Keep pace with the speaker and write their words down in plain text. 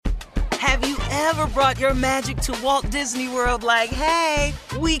Have you ever brought your magic to Walt Disney World like, hey,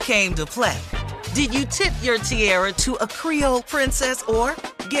 we came to play? Did you tip your tiara to a Creole princess or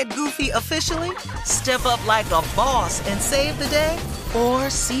get goofy officially? Step up like a boss and save the day? Or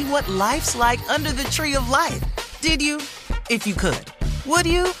see what life's like under the tree of life? Did you? If you could. Would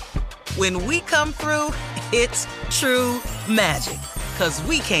you? When we come through, it's true magic. 'Cause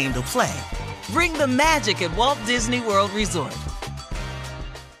we came to play. Bring the magic at Walt Disney World Resort.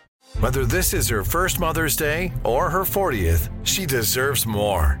 Whether this is her first Mother's Day or her 40th, she deserves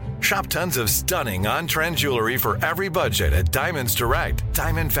more. Shop tons of stunning on-trend jewelry for every budget at Diamonds Direct.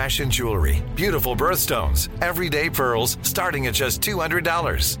 Diamond fashion jewelry, beautiful birthstones, everyday pearls starting at just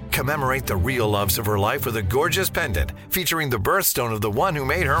 $200. Commemorate the real loves of her life with a gorgeous pendant featuring the birthstone of the one who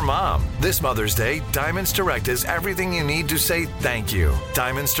made her mom. This Mother's Day, Diamonds Direct is everything you need to say thank you.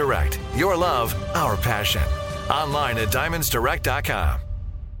 Diamonds Direct. Your love, our passion. Online at diamondsdirect.com.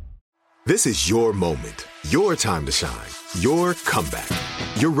 This is your moment, your time to shine, your comeback.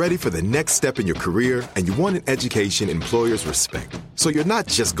 You're ready for the next step in your career, and you want an education employers respect. So you're not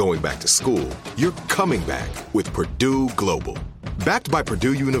just going back to school, you're coming back with Purdue Global. Backed by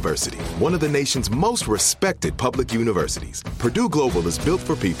Purdue University, one of the nation's most respected public universities, Purdue Global is built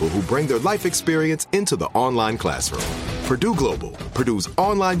for people who bring their life experience into the online classroom. Purdue Global, Purdue's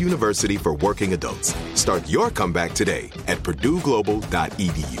online university for working adults. Start your comeback today at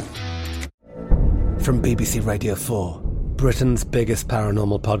purdueglobal.edu. From BBC Radio 4, Britain's biggest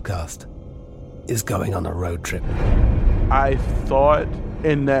paranormal podcast is going on a road trip. I thought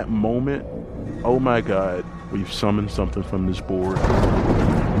in that moment, oh my God, we've summoned something from this board.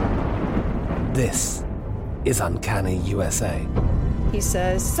 This is Uncanny USA. He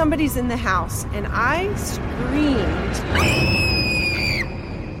says, somebody's in the house, and I screamed.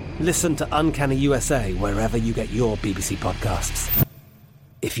 Listen to Uncanny USA wherever you get your BBC podcasts,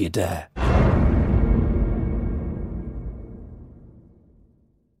 if you dare.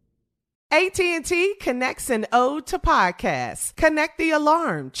 AT&T connects an ode to podcasts. Connect the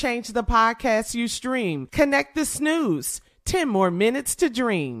alarm. Change the podcast you stream. Connect the snooze. 10 more minutes to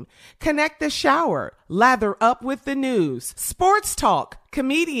dream. Connect the shower. Lather up with the news. Sports talk,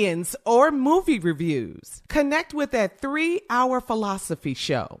 comedians, or movie reviews. Connect with that 3-hour philosophy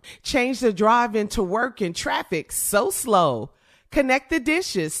show. Change the drive into work in traffic so slow. Connect the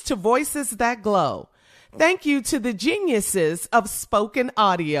dishes to voices that glow. Thank you to the geniuses of spoken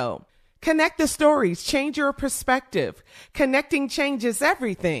audio. Connect the stories, change your perspective. Connecting changes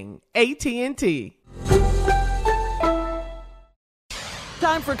everything. AT&T.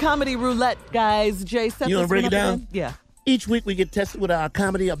 Time for Comedy Roulette, guys. Jay, you want to break it down? Yeah. Each week we get tested with our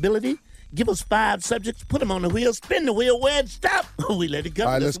comedy ability. Give us 5 subjects, put them on the wheel, spin the wheel, where it stop. We let it go.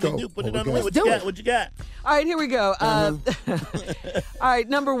 All right, let's go. Put it on the wheel. What you got? What you got? All right, here we go. All right,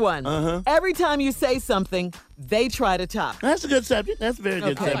 number 1. Every time you say something, they try to top. That's a good subject. That's a very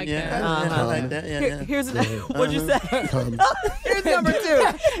good subject. Like yeah. I like that. Yeah, Here's what'd you say? Here's number 2.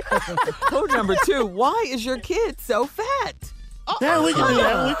 Oh, number 2. Why is your kid so fat? Yeah, we can do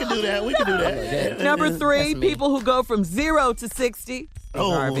that. We can do that. Number 3, people who go from 0 to 60. Steve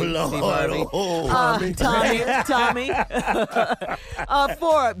Harvey. Tommy.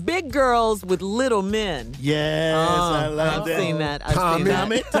 4, big girls with little men. Yes, I like that. I've seen that.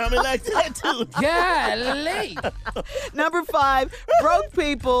 Tommy likes that too. Golly. Number 5, broke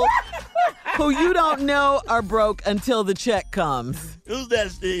people who you don't know are broke until the check comes. Who's that,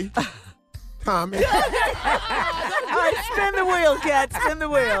 Steve? Tommy. All right, spin the wheel, Cat. Spin the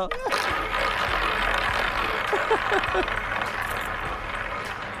wheel.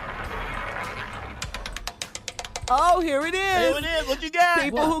 Oh, here it is. Here it is. What you got?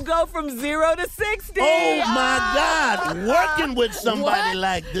 People who go from 0 to 60. Oh, my God. Working with somebody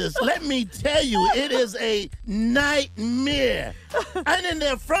like this, let me tell you, it is a nightmare. And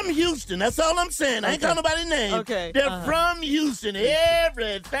they're from Houston. That's all I'm saying. I ain't calling nobody's name. Okay. They're from Houston.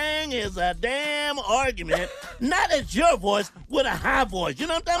 Everything is a damn argument. Not at your voice, with a high voice. You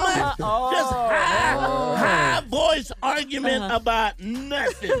know what I'm talking about? Just high voice argument about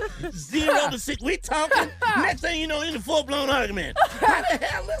nothing. 0 to 6. We talking. Next thing you know, in a full-blown argument. How the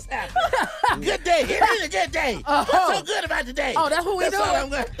hell this happen? Good day. It is a good day. What's so good about today? Oh, that's who we doing. All I'm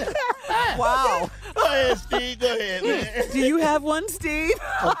going to Wow. Go ahead, Steve. Go ahead, man. Do you have one, Steve?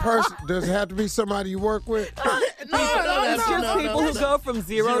 A person, does it have to be somebody you work with? No, it's just people who go from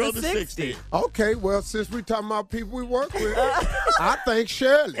 0 to 60. Okay, well, since we talking about people we work with, I think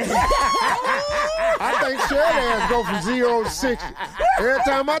Shirley. I think Shirley has to go from 0 to 60. Every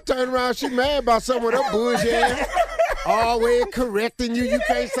time I turn around, she mad about some of them bullshit. Always correcting you. You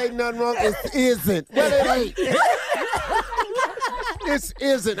can't say nothing wrong. It isn't. Well, it ain't. It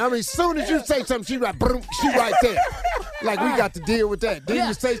isn't. I mean, as soon as you say something, she right there. Like, we got to deal with that. Then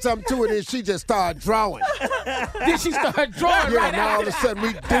you say something to her, and she just started drawing. Then she started drawing right now. All of a sudden,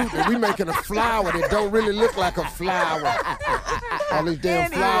 we making a flower that don't really look like a flower. All these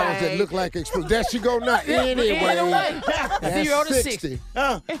damn flowers that look like explosives. There she go now. Anyway. 0 to 60.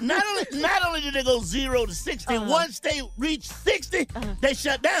 Not only did they go 0 to 60, once they reach 60, they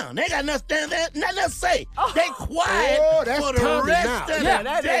shut down. They got nothing to say. They quiet for the rest of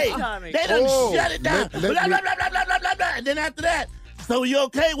the day. They done shut it down. Blah, blah, blah, blah, blah, blah, blah. And then after that, so you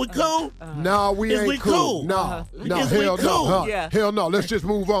okay? We cool? No, we ain't cool. No, hell no. Hell no. Let's just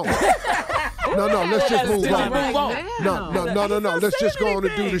move on. No, let's just move on. No. Let's just go on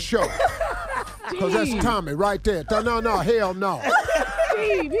and do the show. Because that's Tommy right there. No, hell no.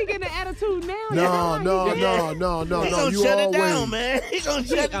 Steve, he getting an attitude now. No. He gonna shut it down, man. He gonna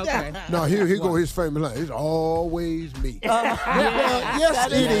shut it down. No, here go his famous line. It's always me. Yes,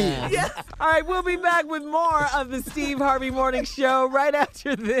 it is. Yes. All right, we'll be back with more of the Steve Harvey Morning Show right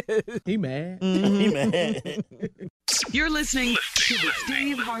after this. He mad. He mad. You're listening to the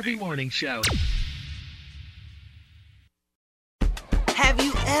Steve Harvey Morning Show. Have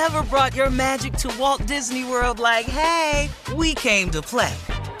you ever brought your magic to Walt Disney World like, hey, we came to play?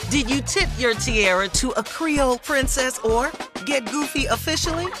 Did you tip your tiara to a Creole princess or get goofy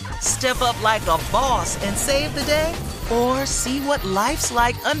officially? Step up like a boss and save the day? Or see what life's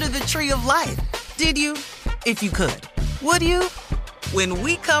like under the tree of life? Did you? If you could. Would you? When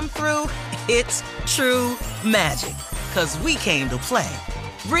we come through, it's true magic. 'Cause we came to play.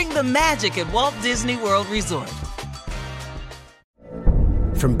 Bring the magic at Walt Disney World Resort.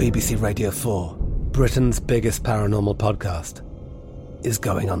 From BBC Radio 4, Britain's biggest paranormal podcast is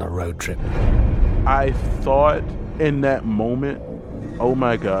going on a road trip. I thought in that moment, oh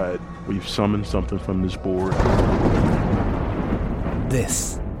my God, we've summoned something from this board.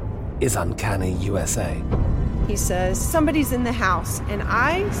 This is Uncanny USA. He says, somebody's in the house, and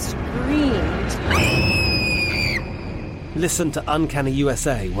I screamed. Listen to Uncanny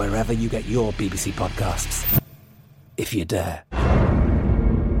USA wherever you get your BBC podcasts, if you dare.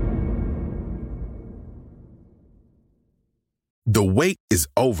 The wait is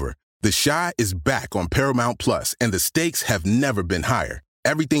over. The Chi is back on Paramount Plus, and the stakes have never been higher.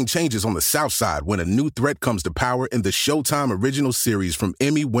 Everything changes on the South Side when a new threat comes to power in the Showtime original series from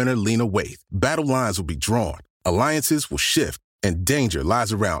Emmy winner Lena Waithe. Battle lines will be drawn, alliances will shift, and danger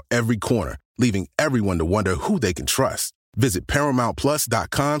lies around every corner, leaving everyone to wonder who they can trust. Visit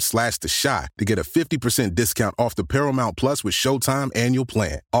ParamountPlus.com/The Chi to get a 50% discount off the Paramount Plus with Showtime annual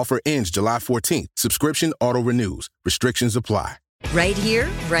plan. Offer ends July 14th. Subscription auto-renews. Restrictions apply. Right here,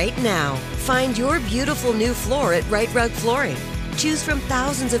 right now. Find your beautiful new floor at Right Rug Flooring. Choose from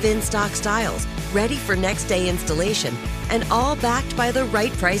thousands of in-stock styles, ready for next day installation, and all backed by the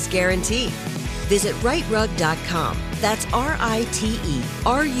right price guarantee. Visit rightrug.com. That's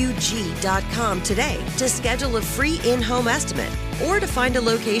RITERUG.com today to schedule a free in-home estimate or to find a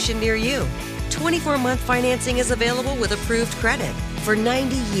location near you. 24-month financing is available with approved credit. For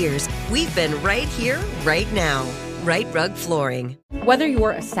 90 years, we've been right here, right now. Right Rug Flooring. Whether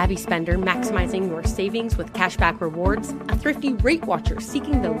you're a savvy spender maximizing your savings with cashback rewards, a thrifty rate watcher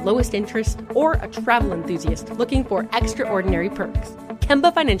seeking the lowest interest, or a travel enthusiast looking for extraordinary perks,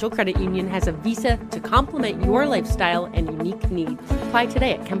 Kemba Financial Credit Union has a visa to complement your lifestyle and unique needs. Apply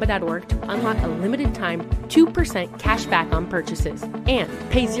today at Kemba.org to unlock a limited time 2% cash back on purchases and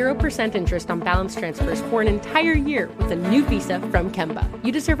pay 0% interest on balance transfers for an entire year with a new visa from Kemba.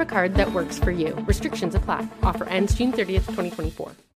 You deserve a card that works for you. Restrictions apply. Offer ends June 30th, 2024.